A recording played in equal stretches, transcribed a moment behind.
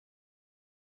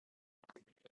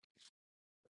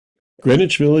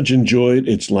Greenwich Village enjoyed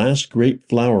its last great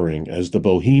flowering as the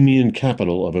bohemian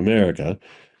capital of America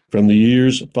from the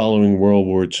years following World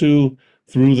War II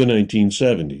through the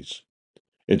 1970s.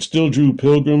 It still drew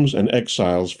pilgrims and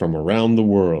exiles from around the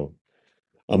world.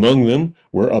 Among them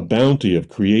were a bounty of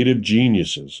creative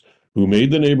geniuses who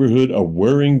made the neighborhood a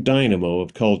whirring dynamo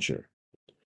of culture.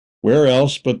 Where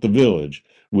else but the village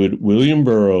would William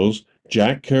Burroughs,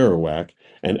 Jack Kerouac,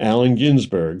 and Allen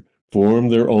Ginsberg form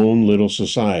their own little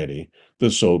society,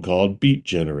 the so-called Beat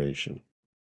Generation?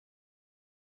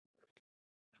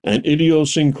 An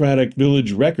idiosyncratic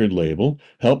village record label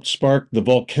helped spark the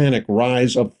volcanic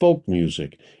rise of folk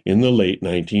music in the late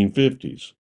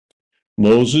 1950s.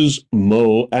 Moses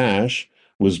Mo Ash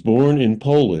was born in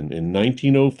Poland in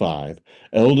 1905,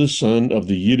 eldest son of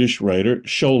the Yiddish writer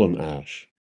Sholem Ash.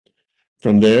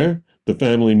 From there, the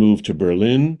family moved to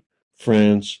Berlin,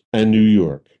 France, and New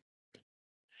York.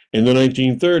 In the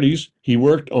 1930s, he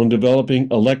worked on developing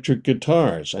electric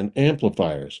guitars and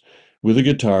amplifiers, with a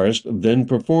guitarist then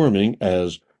performing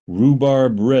as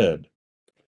Rhubarb Red,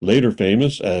 later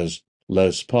famous as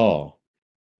Les Paul.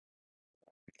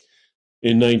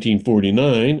 In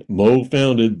 1949, Mo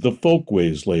founded the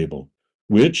Folkways label,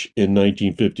 which, in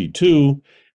 1952,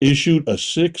 issued a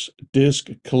six-disc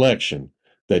collection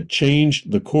that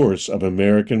changed the course of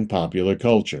American popular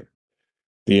culture.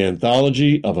 The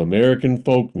Anthology of American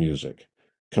Folk Music,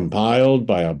 compiled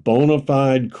by a bona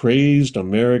fide crazed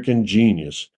American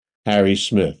genius, Harry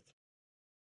Smith.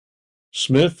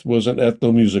 Smith was an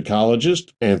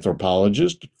ethnomusicologist,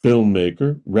 anthropologist,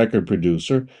 filmmaker, record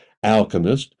producer,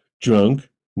 alchemist, drunk,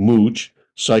 mooch,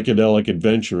 psychedelic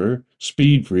adventurer,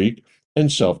 speed freak,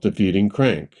 and self-defeating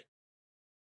crank.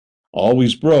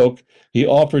 Always broke, he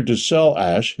offered to sell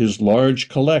Ash his large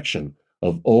collection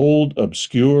of old,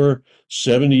 obscure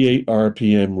 78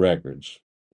 RPM records.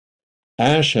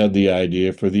 Ash had the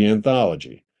idea for the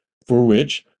anthology, for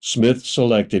which Smith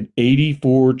selected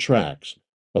 84 tracks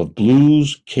of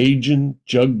blues, Cajun,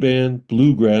 jug band,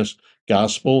 bluegrass,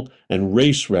 gospel, and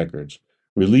race records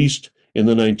released in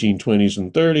the 1920s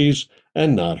and 30s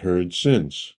and not heard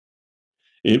since.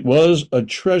 It was a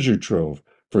treasure trove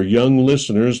for young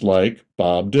listeners like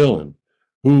Bob Dylan,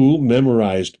 who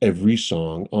memorized every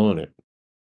song on it.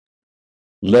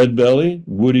 Leadbelly,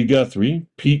 Woody Guthrie,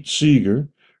 Pete Seeger,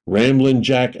 Ramblin'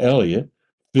 Jack Elliott,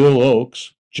 Phil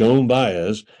Ochs, Joan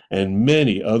Baez, and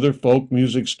many other folk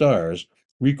music stars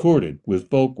recorded with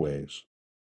Folkways.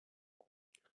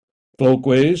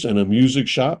 Folkways and a music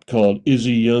shop called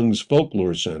Izzy Young's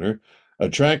Folklore Center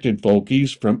attracted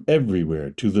folkies from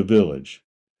everywhere to the village.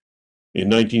 In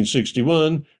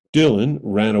 1961, Dylan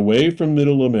ran away from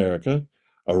Middle America,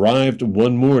 arrived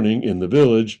one morning in the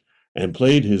village, and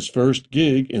played his first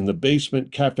gig in the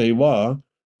basement Cafe Wah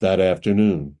that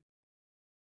afternoon.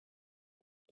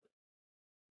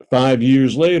 5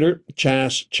 years later,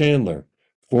 Chas Chandler,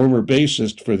 former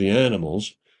bassist for the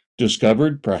Animals,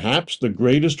 discovered perhaps the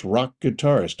greatest rock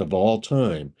guitarist of all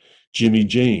time, Jimmy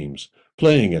James,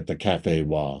 playing at the Cafe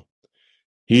Wah.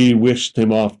 He whisked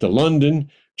him off to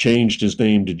London, changed his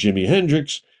name to Jimi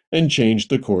Hendrix, and changed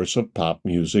the course of pop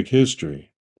music history.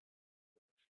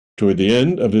 Toward the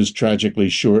end of his tragically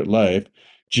short life,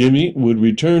 Jimmy would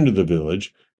return to the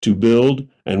village to build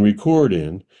and record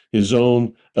in his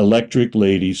own Electric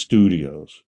Lady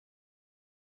Studios.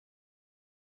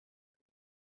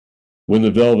 When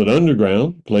the Velvet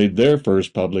Underground played their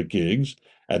first public gigs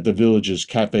at the village's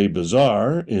Cafe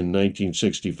Bazaar in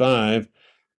 1965,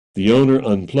 the owner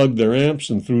unplugged their amps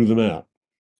and threw them out.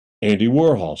 Andy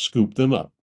Warhol scooped them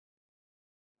up.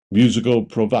 Musical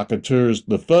provocateurs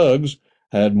The Thugs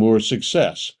had more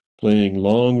success, playing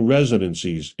long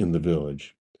residencies in the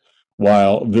village,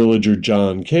 while villager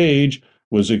John Cage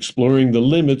was exploring the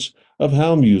limits of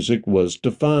how music was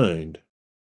defined.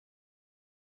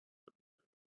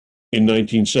 In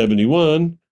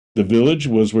 1971, the village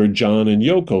was where John and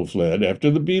Yoko fled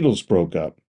after the Beatles broke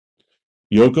up.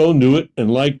 Yoko knew it and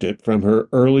liked it from her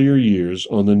earlier years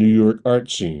on the New York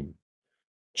art scene.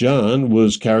 John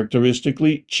was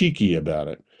characteristically cheeky about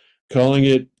it, calling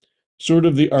it sort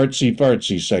of the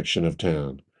artsy-fartsy section of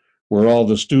town, where all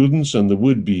the students and the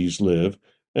would-bes live,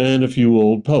 and a few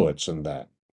old poets and that.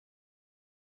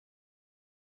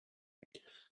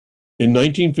 In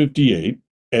 1958,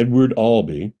 Edward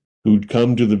Albee, who'd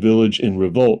come to the village in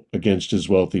revolt against his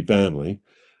wealthy family,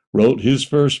 wrote his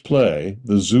first play,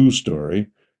 The Zoo Story,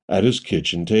 at his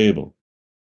kitchen table.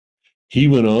 He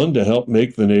went on to help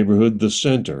make the neighborhood the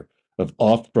center of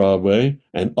off-Broadway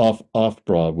and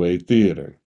off-Broadway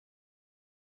theater.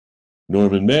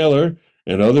 Norman Mailer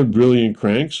and other brilliant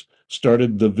cranks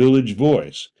started the Village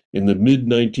Voice in the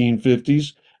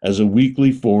mid-1950s as a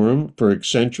weekly forum for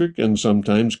eccentric and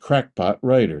sometimes crackpot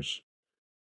writers.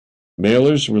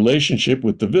 Mailer's relationship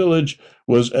with the village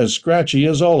was as scratchy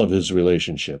as all of his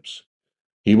relationships.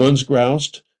 He once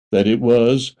groused that it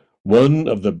was one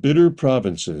of the bitter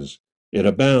provinces. It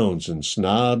abounds in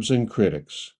snobs and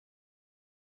critics.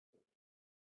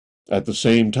 At the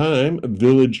same time,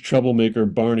 village troublemaker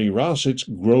Barney Rossit's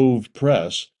Grove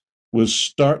Press was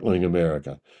startling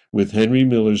America with Henry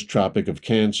Miller's Tropic of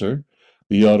Cancer,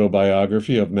 the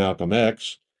autobiography of Malcolm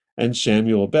X, and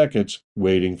Samuel Beckett's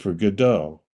Waiting for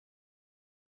Godot.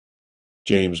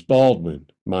 James Baldwin,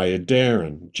 Maya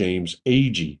Deren, James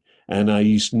Agee,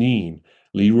 Anais Nin,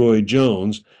 Leroy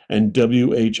Jones, and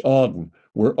W. H. Auden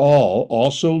were all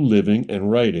also living and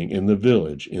writing in the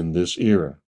village in this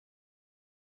era.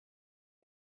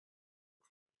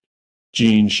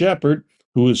 Gene Shepard,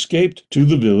 who escaped to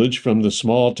the village from the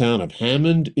small town of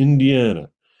Hammond, Indiana,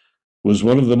 was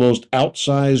one of the most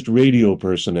outsized radio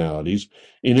personalities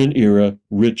in an era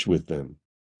rich with them.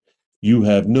 You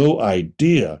have no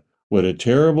idea what a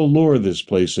terrible lure this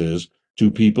place is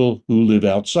to people who live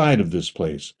outside of this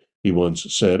place, he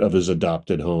once said of his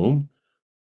adopted home.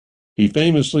 He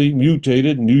famously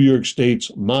mutated New York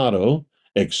State's motto,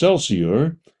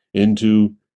 Excelsior,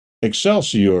 into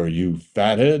Excelsior, you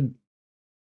fathead.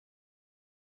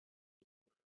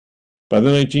 By the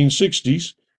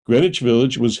 1960s, Greenwich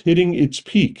Village was hitting its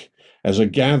peak as a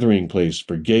gathering place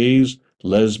for gays,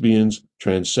 lesbians,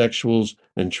 transsexuals,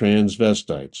 and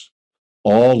transvestites,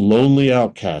 all lonely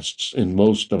outcasts in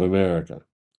most of America.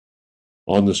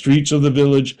 On the streets of the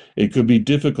village, it could be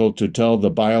difficult to tell the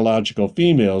biological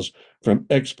females from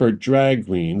expert drag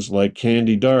queens like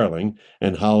Candy Darling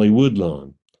and Holly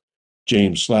Woodlawn,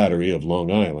 James Slattery of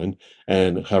Long Island,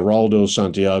 and Geraldo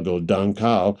Santiago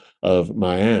Dancal of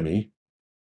Miami,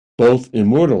 both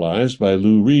immortalized by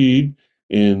Lou Reed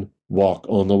in Walk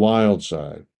on the Wild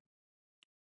Side.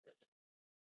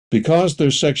 Because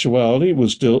their sexuality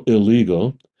was still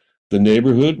illegal, the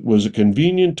neighborhood was a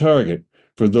convenient target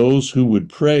for those who would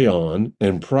prey on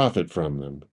and profit from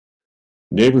them.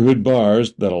 Neighborhood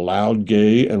bars that allowed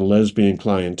gay and lesbian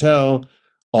clientele,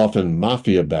 often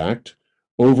mafia-backed,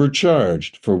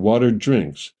 overcharged for watered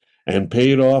drinks and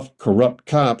paid off corrupt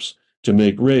cops to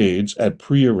make raids at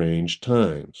prearranged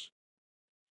times.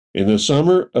 In the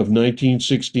summer of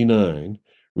 1969,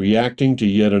 reacting to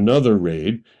yet another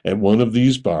raid at one of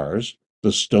these bars,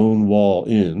 the Stonewall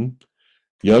Inn,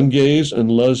 young gays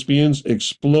and lesbians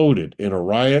exploded in a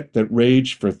riot that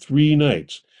raged for 3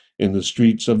 nights in the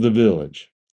streets of the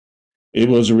village. It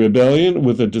was a rebellion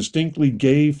with a distinctly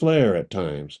gay flair at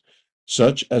times,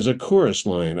 such as a chorus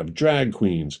line of drag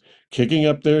queens kicking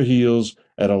up their heels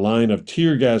at a line of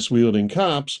tear gas wielding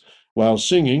cops while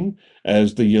singing,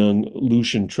 as the young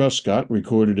Lucian Truscott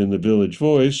recorded in the Village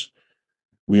Voice,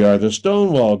 "We are the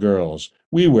Stonewall Girls.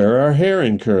 We wear our hair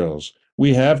in curls.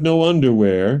 We have no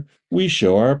underwear. We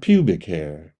show our pubic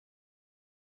hair."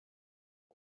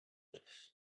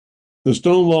 The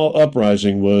Stonewall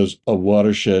Uprising was a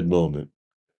watershed moment.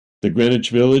 The Greenwich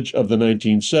Village of the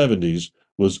 1970s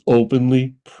was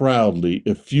openly, proudly,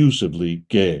 effusively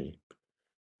gay.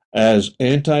 As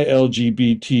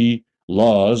anti-LGBT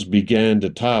laws began to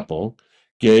topple,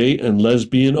 gay and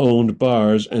lesbian-owned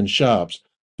bars and shops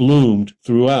bloomed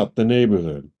throughout the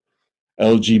neighborhood.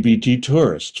 LGBT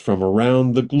tourists from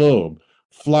around the globe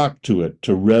flocked to it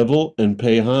to revel and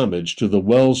pay homage to the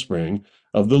wellspring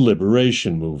of the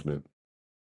liberation movement.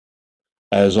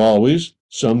 As always,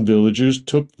 some villagers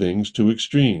took things to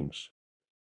extremes.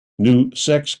 New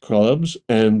sex clubs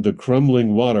and the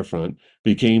crumbling waterfront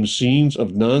became scenes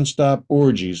of nonstop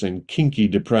orgies and kinky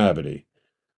depravity,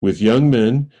 with young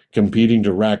men competing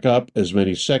to rack up as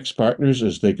many sex partners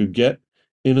as they could get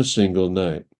in a single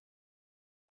night.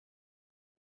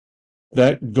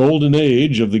 That golden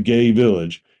age of the gay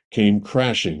village came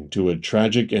crashing to a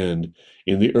tragic end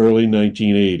in the early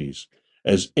 1980s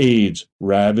as AIDS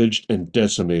ravaged and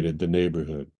decimated the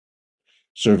neighborhood.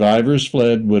 Survivors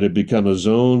fled what had become a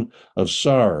zone of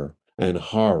sorrow and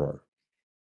horror.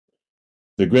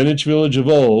 The Greenwich Village of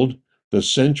old, the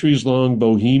centuries-long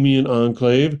bohemian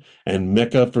enclave and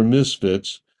Mecca for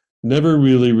misfits, never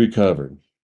really recovered.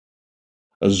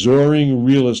 A soaring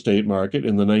real estate market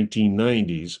in the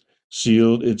 1990s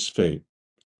sealed its fate.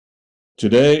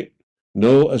 Today,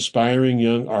 no aspiring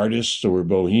young artists or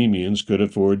bohemians could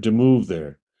afford to move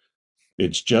there.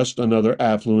 It's just another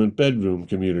affluent bedroom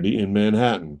community in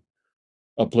Manhattan,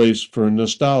 a place for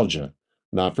nostalgia,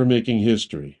 not for making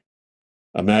history,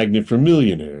 a magnet for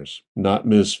millionaires, not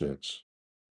misfits.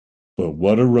 But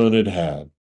what a run it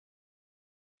had.